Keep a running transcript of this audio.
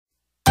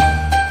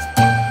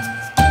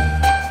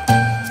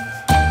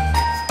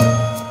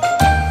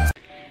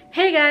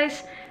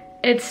guys,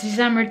 it's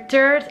December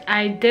 3rd.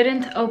 I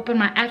didn't open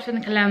my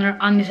advent calendar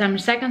on December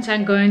 2nd, so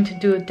I'm going to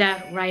do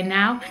that right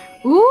now.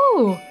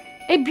 Ooh,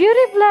 a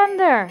beauty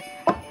blender.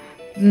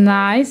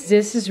 Nice,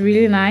 this is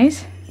really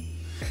nice.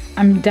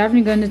 I'm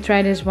definitely going to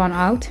try this one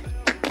out.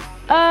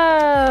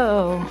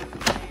 Oh,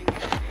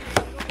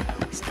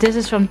 this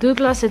is from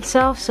Douglas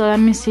itself, so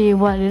let me see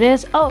what it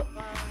is. Oh,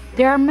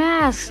 there are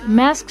masks.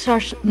 Masks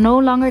are no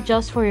longer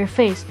just for your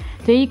face.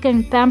 Then you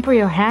can pamper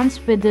your hands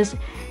with this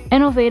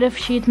innovative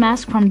sheet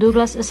mask from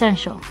Douglas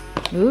Essential.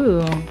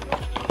 Ooh.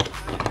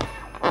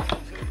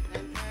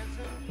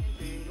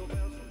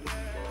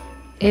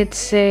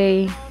 It's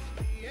a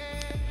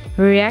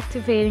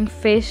reactivating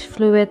face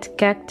fluid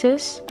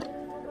cactus.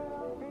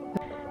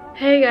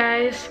 Hey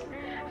guys,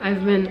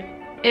 I've been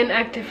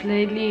inactive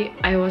lately.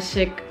 I was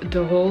sick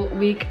the whole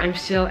week. I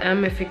still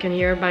am, if you can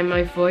hear by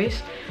my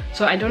voice.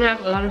 So I don't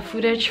have a lot of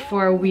footage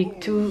for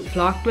week 2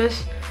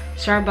 Vlogmas.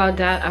 Sorry about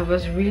that, I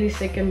was really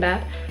sick and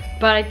bad.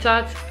 But I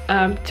thought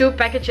 2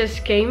 packages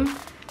came.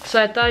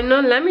 So I thought,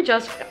 no, let me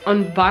just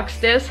unbox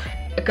this.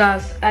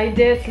 Because I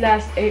did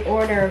last a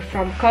order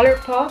from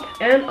COLOURPOP.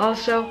 And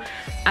also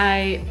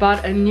I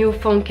bought a new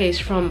phone case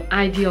from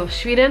Ideal of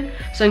Sweden.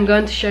 So I'm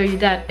going to show you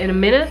that in a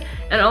minute.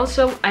 And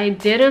also I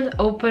didn't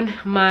open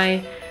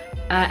my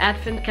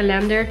advent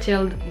calendar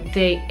till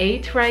day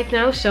 8 right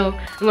now. So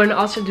I'm going to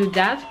also do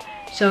that.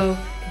 So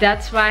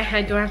that's why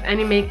I don't have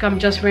any makeup. I'm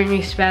just wearing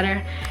a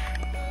sweater.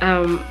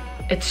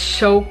 It's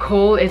so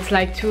cold. It's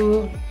like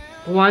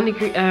 1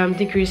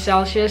 degree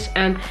Celsius,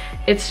 and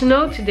it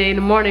snowed today in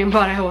the morning,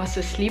 but I was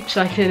asleep,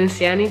 so I didn't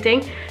see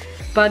anything.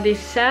 But they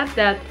said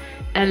that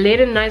late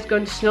at night it's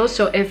going to snow,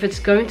 so if it's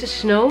going to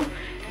snow,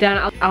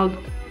 then I'll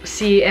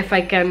see if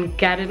I can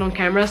get it on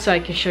camera so I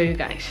can show you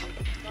guys.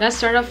 Let's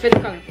start off with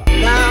COLOURPOP.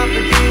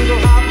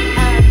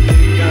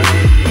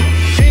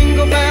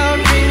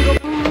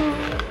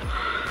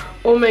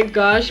 Oh my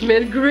gosh,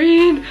 mint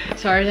green.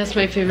 Sorry, that's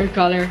my favorite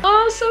color.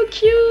 Oh, so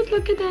cute.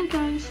 Look at that,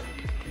 guys.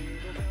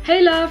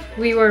 Hey love,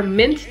 we were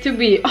meant to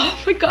be.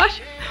 Oh my gosh,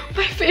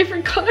 my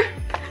favorite color.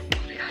 Oh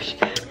my gosh.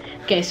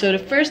 Okay, so the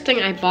first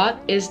thing I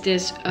bought is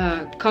this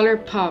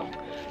COLOURPOP.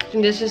 I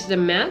think this is the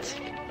matte.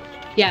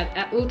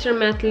 Yeah, ultra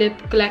matte lip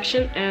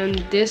collection, and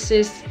this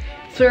is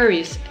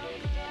Flurries.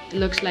 It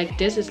looks like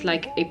this. It's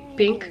like a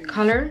pink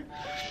color,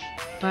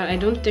 but I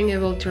don't think it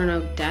will turn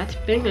out that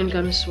pink. I'm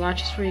gonna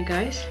swatch this for you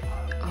guys.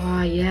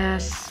 Oh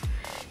yes,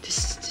 this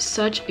is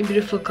such a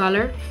beautiful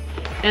color.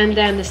 And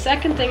then the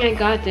second thing I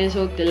got is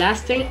the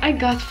last thing I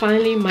got,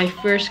 finally my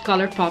first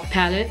COLOURPOP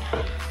palette.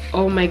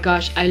 Oh my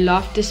gosh, I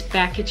love this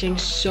packaging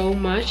so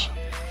much.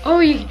 Oh,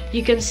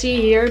 you can see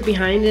here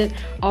behind it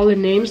all the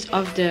names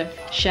of the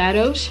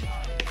shadows.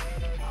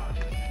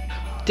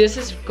 This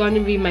is going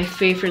to be my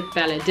favorite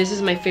palette. This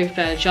is my favorite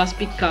palette just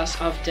because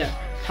of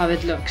how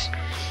it looks.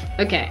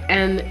 Okay,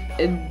 and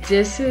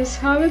this is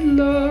how it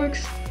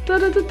looks. Da,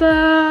 da, da,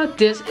 da.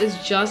 This is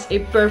just a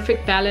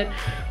perfect palette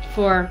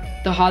for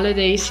the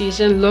holiday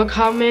season. Look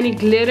how many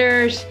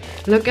glitters.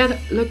 Look at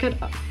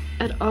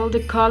all the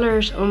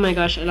colors. Oh my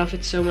gosh, I love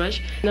it so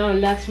much. Now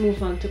let's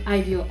move on to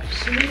Ideal of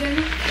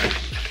Sweden.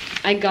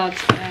 I got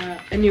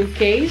a new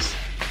case.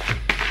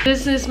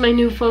 This is my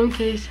new phone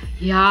case.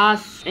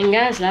 Yes. And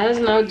guys, let us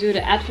now do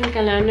the advent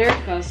calendar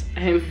because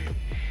I'm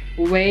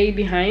way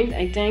behind.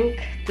 I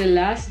think the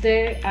last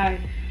day I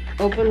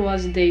opened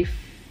was day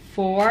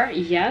 4.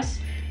 Yes.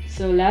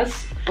 So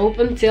let's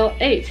open till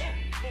 8.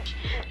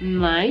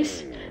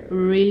 Nice,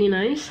 really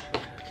nice.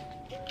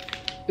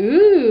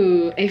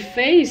 Ooh, a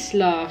face,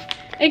 love.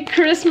 A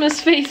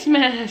Christmas face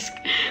mask.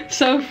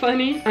 So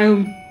funny.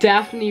 I'll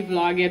definitely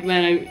vlog it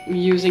when I'm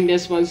using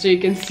this one so you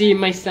can see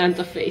my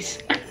Santa face.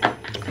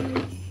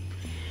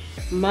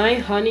 My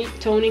Honey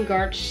Toning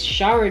Guard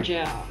Shower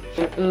Gel.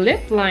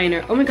 Lip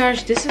liner. Oh my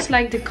gosh, this is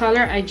like the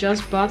color I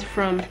just bought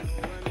from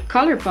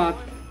COLOURPOP.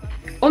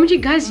 Oh my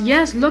god, guys,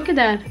 yes, look at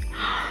that.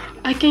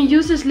 I can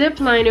use this lip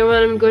liner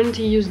when I'm going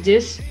to use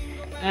this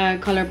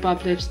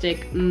COLOURPOP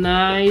lipstick.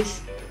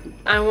 Nice.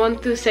 I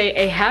want to say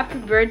a happy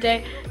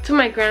birthday to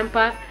my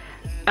grandpa.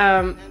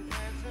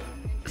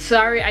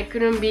 Sorry I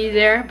couldn't be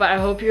there, but I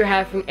hope you're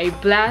having a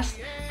blast,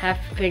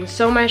 having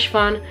so much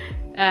fun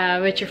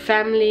with your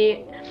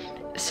family.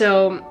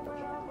 So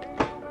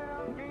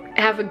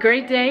have a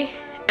great day,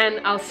 and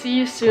I'll see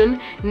you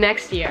soon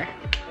next year.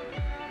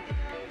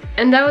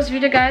 And that was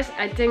video, guys.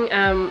 I think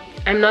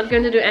I'm not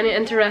going to do any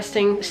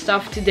interesting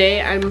stuff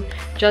today. I'm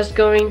just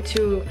going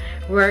to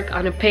work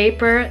on a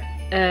paper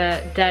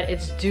that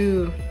it's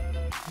due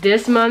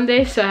this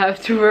Monday, so I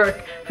have to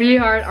work really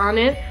hard on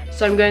it.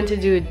 So I'm going to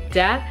do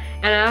that,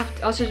 and I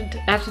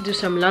have to do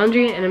some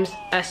laundry, and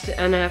I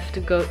have to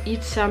go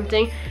eat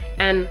something,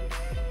 and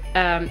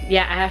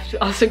yeah, I have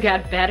to also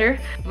get better.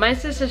 My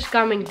sister's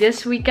coming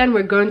this weekend.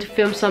 We're going to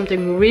film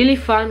something really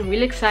fun,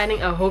 really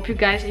exciting. I hope you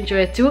guys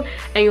enjoy it too,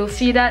 and you'll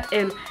see that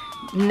in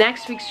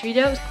next week's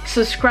video.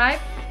 Subscribe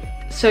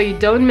so you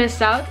don't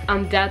miss out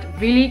on that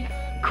really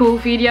cool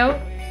video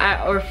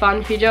or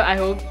fun video. I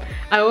hope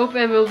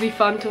it will be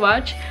fun to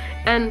watch.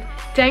 And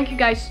thank you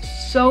guys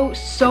so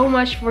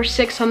much for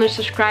 600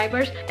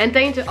 subscribers, and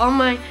thank you to all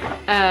my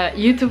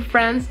YouTube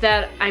friends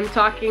that I'm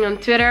talking on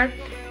Twitter.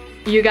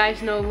 You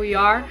guys know who you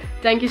are.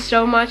 Thank you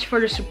so much for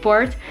the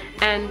support,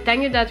 and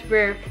thank you that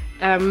we're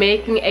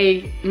making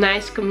a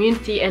nice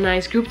community, a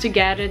nice group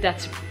together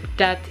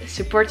that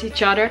supports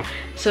each other.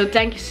 So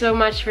thank you so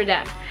much for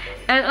that,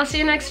 and I'll see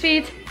you next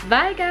feed.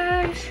 Bye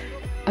guys.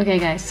 Okay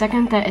guys,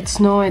 second that it's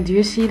snowing. Do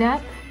you see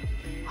that?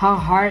 How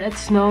hard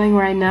it's snowing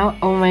right now?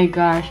 Oh my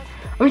gosh.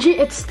 OMG,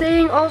 it's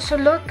staying also,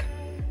 look.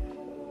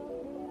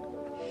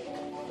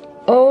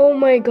 Oh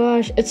my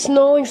gosh, it's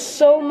snowing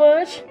so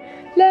much.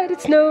 Let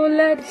it snow,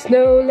 let it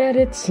snow, let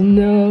it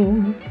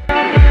snow.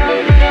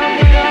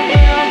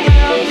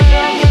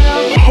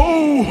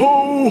 Ho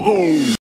ho ho.